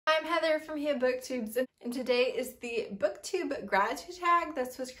Heather from here Booktubes, and today is the Booktube Gratitude Tag.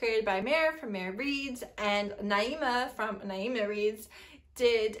 This was created by Mare from Mare Reads, and Naima from Naima Reads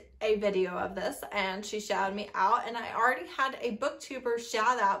did a video of this and she shouted me out, and I already had a Booktuber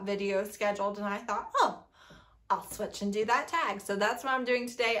shout out video scheduled, and I thought, oh, I'll switch and do that tag. So that's what I'm doing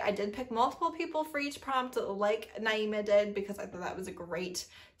today. I did pick multiple people for each prompt like Naima did because I thought that was a great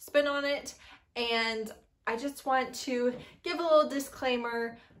spin on it. And I just want to give a little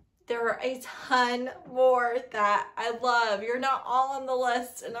disclaimer. There are a ton more that I love. You're not all on the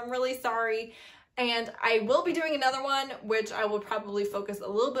list, and I'm really sorry. And I will be doing another one, which I will probably focus a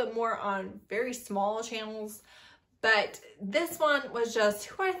little bit more on very small channels. But this one was just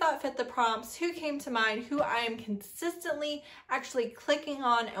who I thought fit the prompts, who came to mind, who I am consistently actually clicking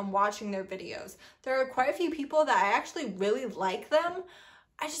on and watching their videos. There are quite a few people that I actually really like them.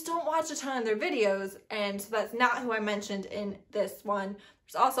 I just don't watch a ton of their videos, and so that's not who I mentioned in this one.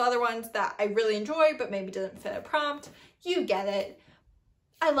 There's also other ones that I really enjoy, but maybe didn't fit a prompt. You get it.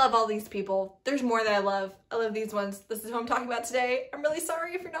 I love all these people. There's more that I love. I love these ones. This is who I'm talking about today. I'm really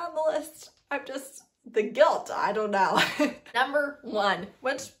sorry if you're not on the list. I'm just... the guilt, I don't know. Number 1,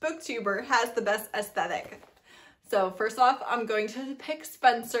 which booktuber has the best aesthetic? So first off, I'm going to pick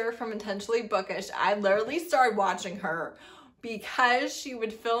Spencer from Intentionally Bookish. I literally started watching her because she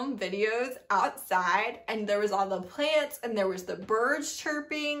would film videos outside, and there was all the plants and there was the birds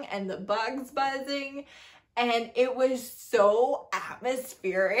chirping and the bugs buzzing, and it was so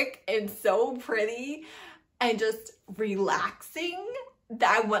atmospheric and so pretty and just relaxing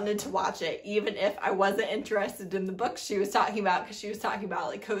that I wanted to watch it, even if I wasn't interested in the books she was talking about, because she was talking about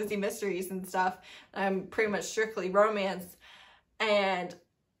like cozy mysteries and stuff. I'm pretty much strictly romance, and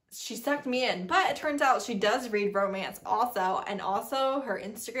she sucked me in. But it turns out she does read romance also, and also her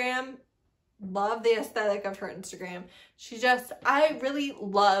Instagram, love the aesthetic of her Instagram. I really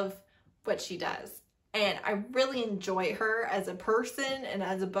love what she does, and I really enjoy her as a person and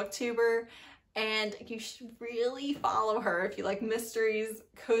as a booktuber. And you should really follow her if you like mysteries,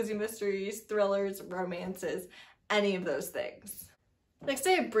 cozy mysteries, thrillers, romances, any of those things. Next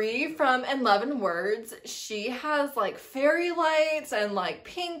I have Bree from In Love and Words. She has like fairy lights and like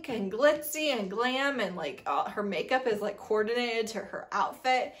pink and glitzy and glam, and like her makeup is like coordinated to her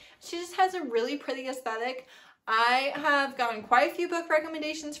outfit. She just has a really pretty aesthetic. I have gotten quite a few book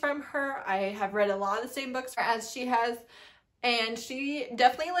recommendations from her. I have read a lot of the same books as she has. And she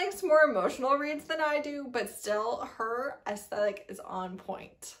definitely likes more emotional reads than I do, but still her aesthetic is on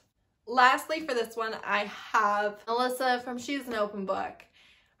point. Lastly, for this one, I have Melissa from She's an Open Book.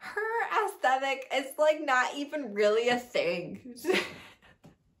 Her aesthetic is like not even really a thing.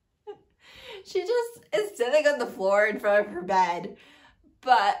 She just is sitting on the floor in front of her bed,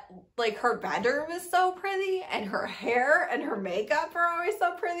 but like her bedroom is so pretty, and her hair and her makeup are always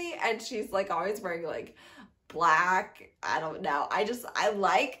so pretty, and she's like always wearing like black. I don't know. I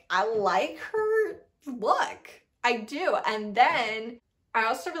like her look. I do. And then I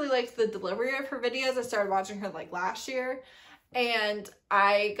also really liked the delivery of her videos. I started watching her like last year, and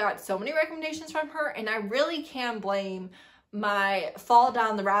I got so many recommendations from her, and I really can blame my fall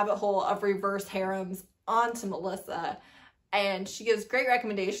down the rabbit hole of reverse harems onto Melissa. And she gives great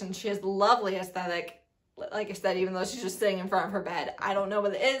recommendations. She has lovely aesthetic. Like I said, even though she's just sitting in front of her bed, I don't know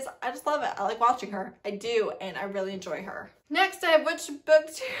what it is. I just love it. I like watching her. I do, and I really enjoy her. Next, I have which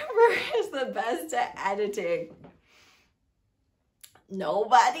booktuber is the best at editing?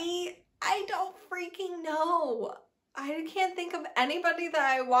 Nobody. I don't freaking know. I can't think of anybody that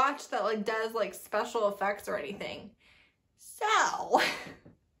I watch that like does like special effects or anything. So,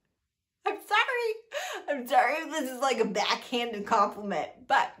 I'm sorry if this is like a backhanded compliment,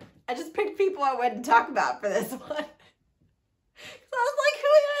 but I just picked people I wanted to talk about for this one. So I was like, who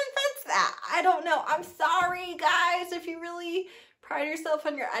even invents that? I don't know. I'm sorry, guys. If you really pride yourself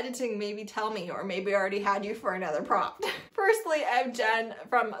on your editing, maybe tell me, or maybe I already had you for another prompt. Firstly, I have Jen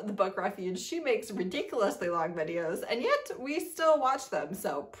from The Book Refuge. She makes ridiculously long videos, and yet we still watch them,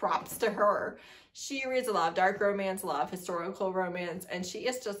 so props to her. She reads a lot of dark romance, a lot of historical romance, and she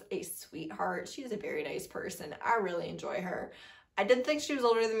is just a sweetheart. She's a very nice person. I really enjoy her. I did think she was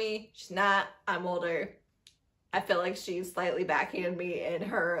older than me. She's not. I'm older. I feel like she slightly backhanded me in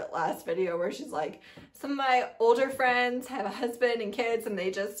her last video where she's like, some of my older friends have a husband and kids, and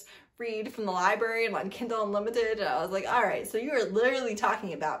they just read from the library and on Kindle Unlimited. And I was like, all right, so you are literally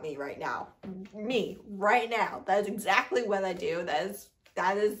talking about me right now. Me, right now. That is exactly what I do.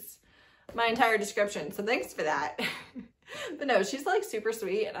 That is my entire description. So thanks for that. But no, she's like super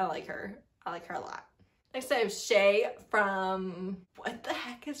sweet, and I like her. I like her a lot. Next I have Shay from, what the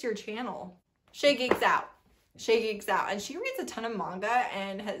heck is your channel? Shay Geeks Out. she geeks out, and she reads a ton of manga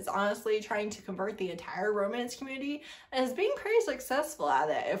and has honestly trying to convert the entire romance community and is being pretty successful at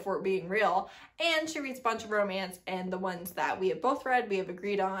it, if we're being real. And she reads a bunch of romance, and the ones that we have both read, we have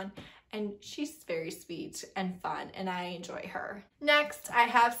agreed on, and she's very sweet and fun, and I enjoy her. Next, I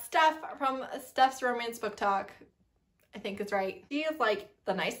have Steph from Steph's Romance Book Talk. I think it's right. She is like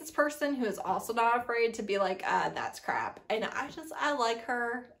the nicest person who is also not afraid to be like, that's crap. And I like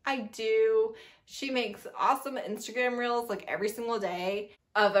her. I do. She makes awesome Instagram reels like every single day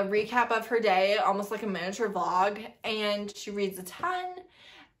of a recap of her day, almost like a miniature vlog. And she reads a ton,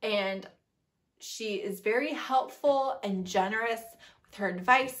 and she is very helpful and generous with her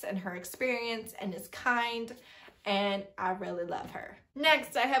advice and her experience, and is kind, and I really love her.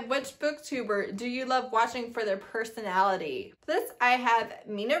 Next, I have which booktuber do you love watching for their personality? This, I have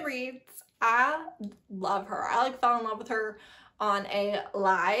Mina Reads. I love her. I like fell in love with her on a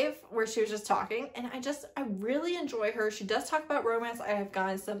live where she was just talking, and I really enjoy her. She does talk about romance. I have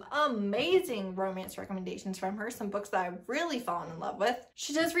gotten some amazing romance recommendations from her, some books that I've really fallen in love with.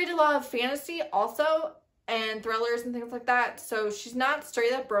 She does read a lot of fantasy also, and thrillers and things like that, so she's not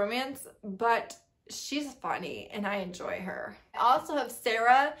straight up romance, but she's funny and I enjoy her. I also have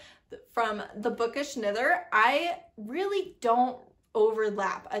Sarah from The Bookish Knither. I really don't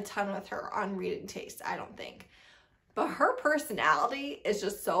overlap a ton with her on reading taste, I don't think. But her personality is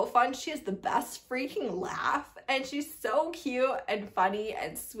just so fun. She has the best freaking laugh, and she's so cute and funny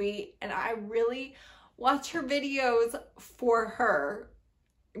and sweet, and I really watch her videos for her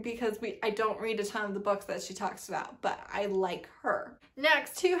because I don't read a ton of the books that she talks about, but I like her.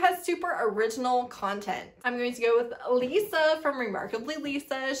 Next, who has super original content? I'm going to go with Lisa from Remarkably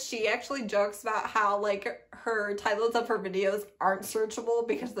Lisa. She actually jokes about how like her titles of her videos aren't searchable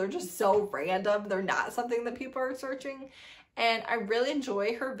because they're just so random. They're not something that people are searching, and I really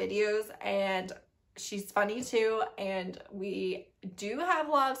enjoy her videos, and she's funny too, and we do have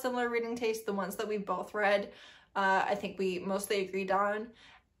a lot of similar reading tastes, the ones that we both read. I think we mostly agreed on.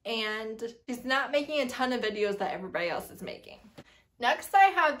 And she's not making a ton of videos that everybody else is making. Next, I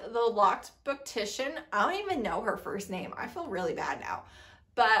have the Loc'D Booktician. I don't even know her first name. I feel really bad now.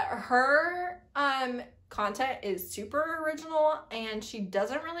 But her content is super original, and she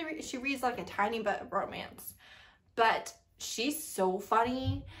doesn't really she reads like a tiny bit of romance. But she's so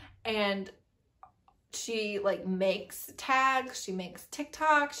funny, and she like makes tags, she makes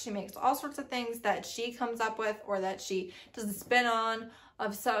TikToks, she makes all sorts of things that she comes up with or that she does a spin on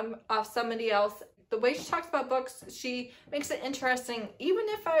of somebody else. The way she talks about books, she makes it interesting even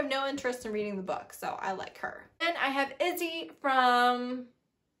if I have no interest in reading the book, so I like her. Then I have Izzy from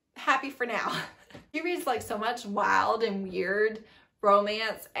Happy for Now. She reads like so much wild and weird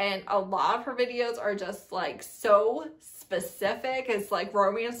romance, and a lot of her videos are just like so specific. It's like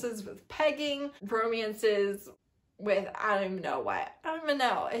romances with pegging, romances with I don't even know what. I don't even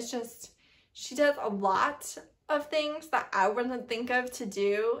know. It's just, she does a lot of things that I wouldn't think of to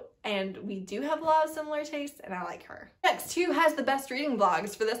do, and we do have a lot of similar tastes, and I like her. Next, who has the best reading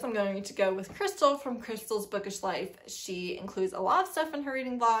vlogs? For this, I'm going to go with Crystal from Crystal's Bookish Life. She includes a lot of stuff in her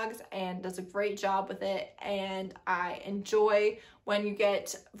reading vlogs and does a great job with it, and I enjoy when you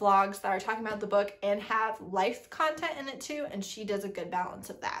get vlogs that are talking about the book and have life content in it too, and she does a good balance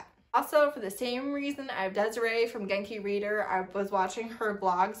of that. Also, for the same reason, I have Desiree from Genki Reader. I was watching her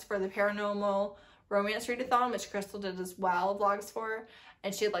vlogs for the Paranormal Romance Readathon, which Crystal did as well, vlogs for,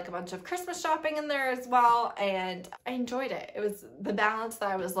 and she had like a bunch of Christmas shopping in there as well, and I enjoyed it. It was the balance that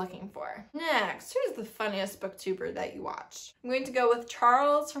I was looking for. Next, who's the funniest booktuber that you watch? I'm going to go with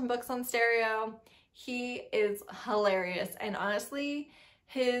Charles from Books on Stereo. He is hilarious, and honestly,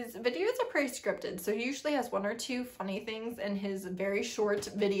 his videos are pretty scripted, so he usually has one or two funny things in his very short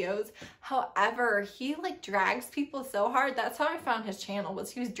videos. However, he like drags people so hard. That's how I found his channel,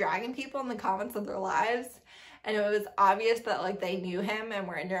 was he was dragging people in the comments of their lives, and it was obvious that like they knew him and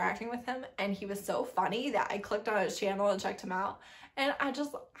were interacting with him, and he was so funny that I clicked on his channel and checked him out, and I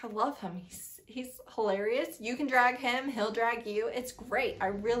love him. He's hilarious. You can drag him, he'll drag you. It's great. I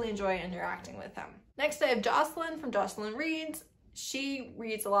really enjoy interacting with him. Next, I have Jocelyn from Jocelyn Reads. She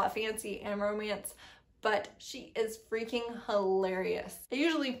reads a lot of fantasy and romance, but she is freaking hilarious. I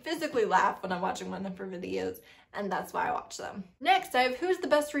usually physically laugh when I'm watching one of her videos, and that's why I watch them. Next, I have Who's the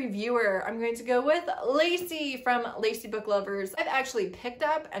Best Reviewer? I'm going to go with Lacey from Lacey Book Lovers. I've actually picked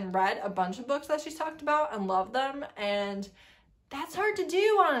up and read a bunch of books that she's talked about and love them, and that's hard to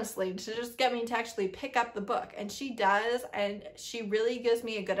do, honestly, to just get me to actually pick up the book, and she does, and she really gives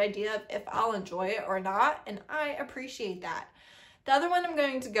me a good idea of if I'll enjoy it or not, and I appreciate that. The other one I'm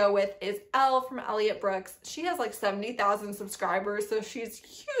going to go with is Elle from Elliot Brooks. She has like 70,000 subscribers, so she's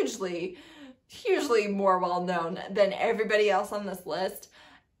hugely hugely more well known than everybody else on this list.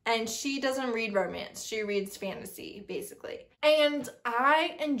 And she doesn't read romance. She reads fantasy, basically. And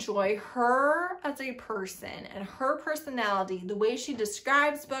I enjoy her as a person and her personality, the way she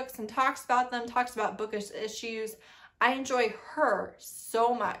describes books and talks about them, talks about bookish issues. I enjoy her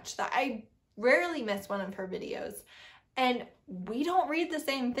so much that I rarely miss one of her videos. And we don't read the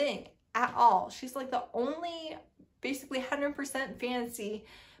same thing at all. She's like the only basically 100% fantasy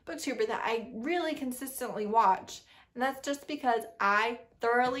booktuber that I really consistently watch. And that's just because I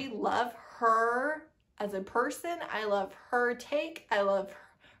thoroughly love her as a person. I love her take. I love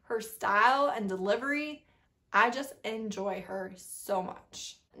her style and delivery. I just enjoy her so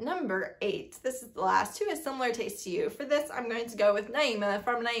much. Number 8. This is the last. Who has similar taste to you? For this, I'm going to go with Naima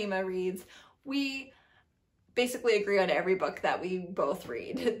from Naima Reads. We basically agree on every book that we both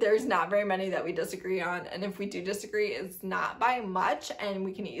read. There's not very many that we disagree on. And if we do disagree, it's not by much. And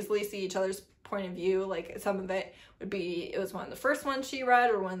we can easily see each other's point of view. Like some of it would be, it was one of the first ones she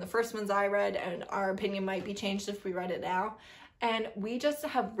read or one of the first ones I read, and our opinion might be changed if we read it now. And we just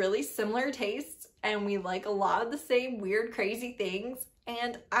have really similar tastes, and we like a lot of the same weird, crazy things.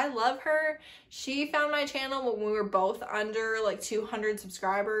 And I love her. She found my channel when we were both under like 200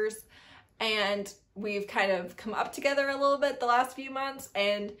 subscribers, and we've kind of come up together a little bit the last few months.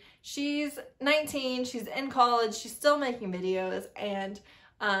 And she's 19, she's in college, she's still making videos, and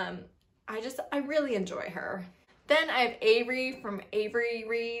I really enjoy her. Then I have Avery from Avery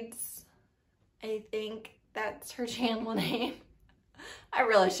Reads. I think that's her channel name. I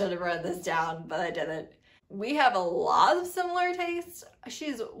really should have wrote this down, but I didn't. We have a lot of similar tastes.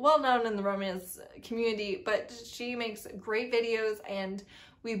 She's well known in the romance community, but she makes great videos, and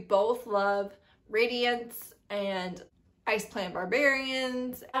we both love Radiance and Ice Planet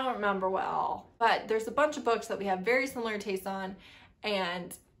Barbarians. I don't remember what all, but there's a bunch of books that we have very similar tastes on,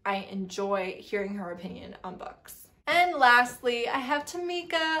 and I enjoy hearing her opinion on books. And lastly, I have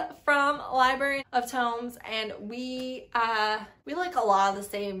Tamika from Library of Tomes, and we like a lot of the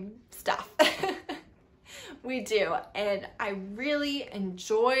same stuff. We do, and I really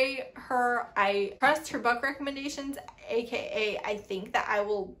enjoy her. I trust her book recommendations, aka I think that I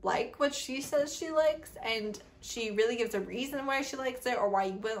will like what she says she likes, and she really gives a reason why she likes it or why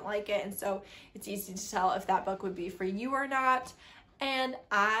you wouldn't like it, and so it's easy to tell if that book would be for you or not. And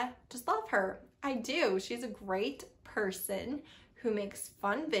I just love her. I do. She's a great person who makes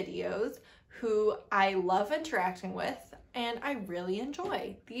fun videos, who I love interacting with, and I really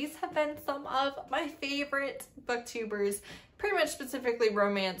enjoy. These have been some of my favorite booktubers, pretty much specifically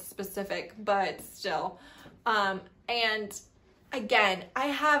romance specific, but still. And again, I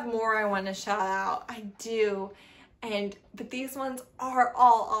have more I want to shout out. I do. But these ones are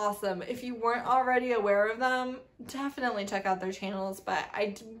all awesome. If you weren't already aware of them, definitely check out their channels. But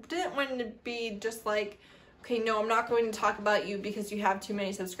I didn't want to be just like, okay, no, I'm not going to talk about you because you have too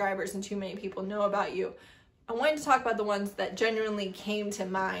many subscribers and too many people know about you. I wanted to talk about the ones that genuinely came to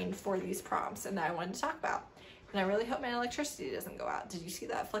mind for these prompts and that I wanted to talk about. And I really hope my electricity doesn't go out. Did you see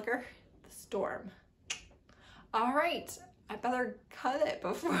that flicker? The storm. All right. I better cut it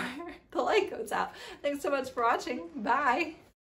before the light goes out. Thanks so much for watching. Bye.